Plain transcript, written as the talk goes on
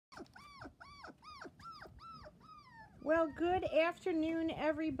Well, good afternoon,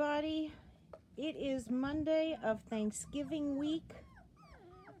 everybody. It is Monday of Thanksgiving week.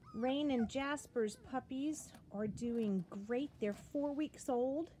 Rein and Jasper's puppies are doing great. They're 4 weeks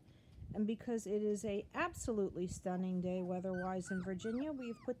old, and because it is a absolutely stunning day weather-wise in Virginia,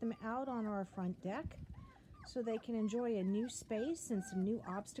 we've put them out on our front deck so they can enjoy a new space and some new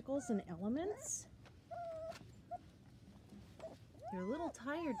obstacles and elements. They're a little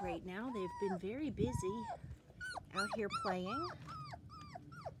tired right now. They've been very busy out here playing.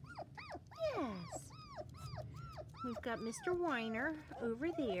 Yes. We've got Mr. Weiner over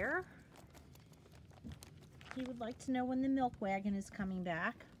there. He would like to know when the milk wagon is coming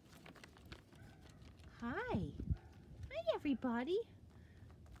back. Hi. Hi, everybody.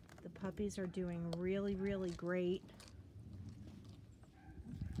 The puppies are doing really, really great.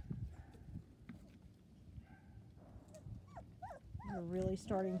 They're really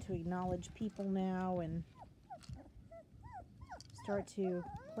starting to acknowledge people now and start to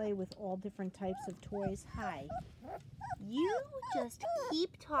play with all different types of toys. Hi. You just keep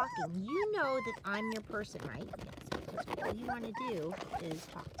talking. You know that I'm your person, right? Yes, because all you want to do is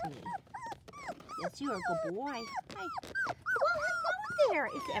talk to me. Yes, you are a good boy. Hi. Well, hello there.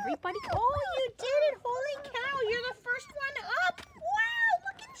 Is everybody... Oh, you did it. Holy cow. You're the first one up. Wow,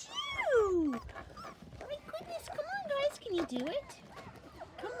 look at you. My goodness. Come on, guys. Can you do it?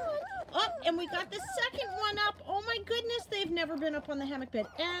 Come on. Oh, and we got the second one up. Oh my goodness, they've never been up on the hammock bed.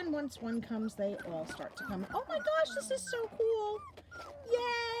 And once one comes, they all start to come. Oh my gosh, this is so cool.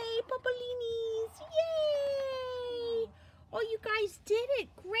 Yay, Popolinis. Yay. Oh, you guys did it.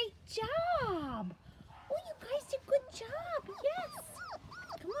 Great job. Oh, you guys did a good job. Yes.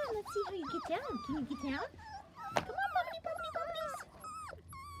 Come on, let's see how you get down. Can you get down? Come on, Puppies.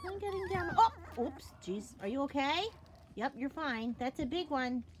 I'm getting down. Oh, oops, jeez. Are you okay? Yep, you're fine. That's a big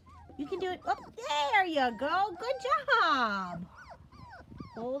one. You can do it. Oh, there you go. Good job.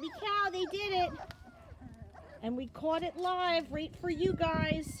 Holy cow, they did it. And we caught it live right for you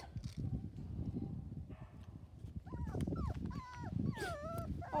guys.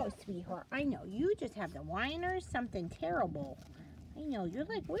 Oh, sweetheart, I know. You just have the whiners. Something terrible. I know. You're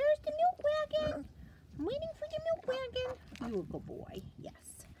like, where's the milk wagon? I'm waiting for the milk wagon. You're a good boy.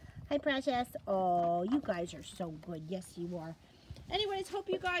 Yes. Hi, Precious. Oh, you guys are so good. Yes, you are. Anyways, hope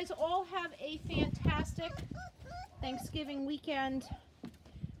you guys all have a fantastic Thanksgiving weekend.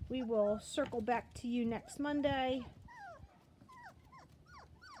 We will circle back to you next Monday.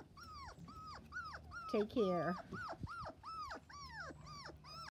 Take care.